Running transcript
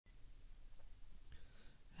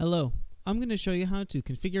Hello, I'm going to show you how to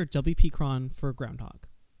configure WP-Cron for Groundhogg.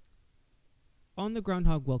 On the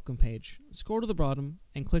Groundhogg welcome page, scroll to the bottom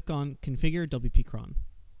and click on Configure WP-Cron.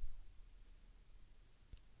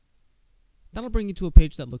 That'll bring you to a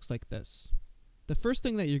page that looks like this. The first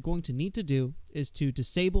thing that you're going to need to do is to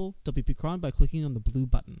disable WP-Cron by clicking on the blue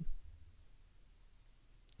button.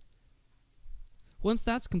 Once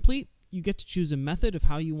that's complete, you get to choose a method of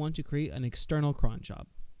how you want to create an external cron job.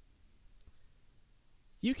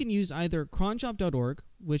 You can use either cronjob.org,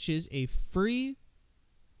 which is a free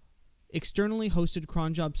externally hosted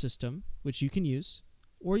cron job system, which you can use,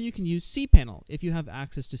 or you can use cPanel if you have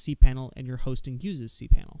access to cPanel and your hosting uses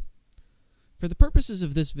cPanel. For the purposes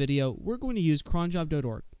of this video, we're going to use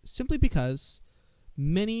cronjob.org simply because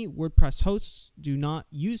many WordPress hosts do not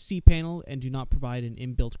use cPanel and do not provide an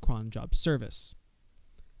inbuilt cron job service.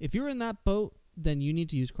 If you're in that boat, then you need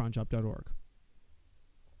to use cronjob.org.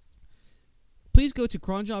 Please go to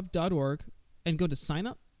cronjob.org and go to sign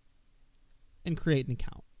up and create an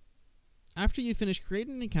account. After you finish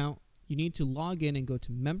creating an account, you need to log in and go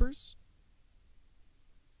to members,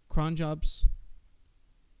 cron jobs,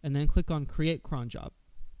 and then click on create cron job.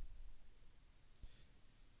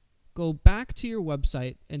 Go back to your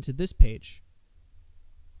website and to this page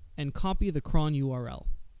and copy the cron URL.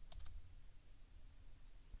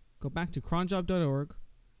 Go back to cronjob.org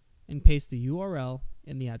and paste the URL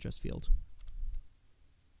in the address field.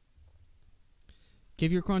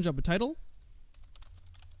 Give your cron job a title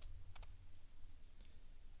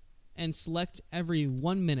and select every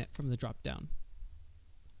 1 minute from the drop down.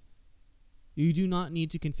 You do not need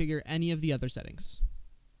to configure any of the other settings.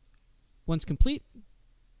 Once complete,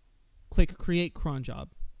 click Create Cron Job.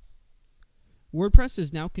 WordPress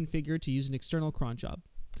is now configured to use an external cron job.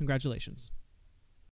 Congratulations.